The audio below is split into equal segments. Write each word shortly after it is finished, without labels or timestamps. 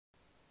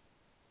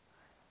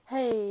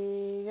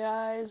Hey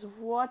guys,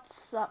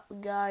 what's up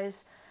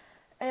guys?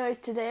 Anyways,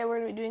 today we're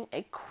going to be doing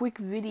a quick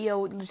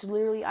video. Just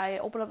literally, I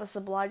opened up a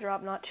supply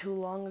drop not too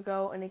long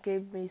ago and it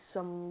gave me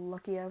some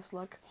lucky ass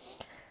luck.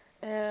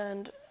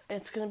 And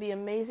it's going to be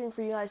amazing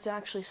for you guys to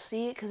actually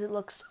see it because it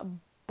looks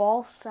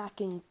ball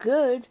sacking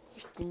good.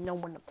 No,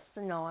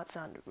 that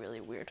sounded really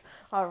weird.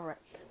 Alright,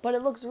 but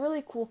it looks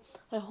really cool.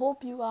 I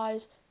hope you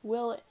guys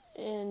will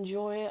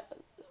enjoy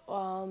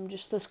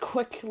just this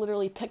quick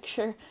literally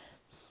picture.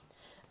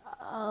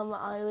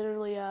 I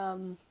literally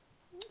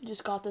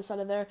just got this out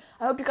of there.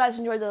 I hope you guys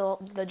enjoyed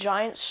the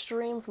giant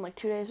stream from like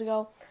 2 days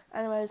ago.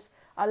 Anyways,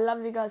 I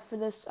love you guys for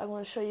this. I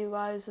want to show you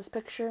guys this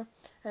picture.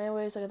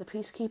 Anyways, I got the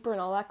Peacekeeper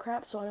and all that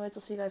crap. So anyways,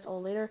 I'll see you guys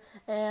all later.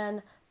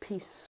 And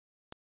peace.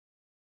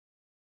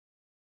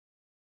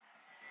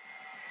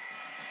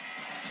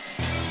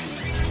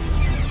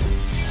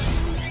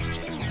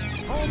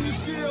 Home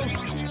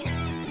skills.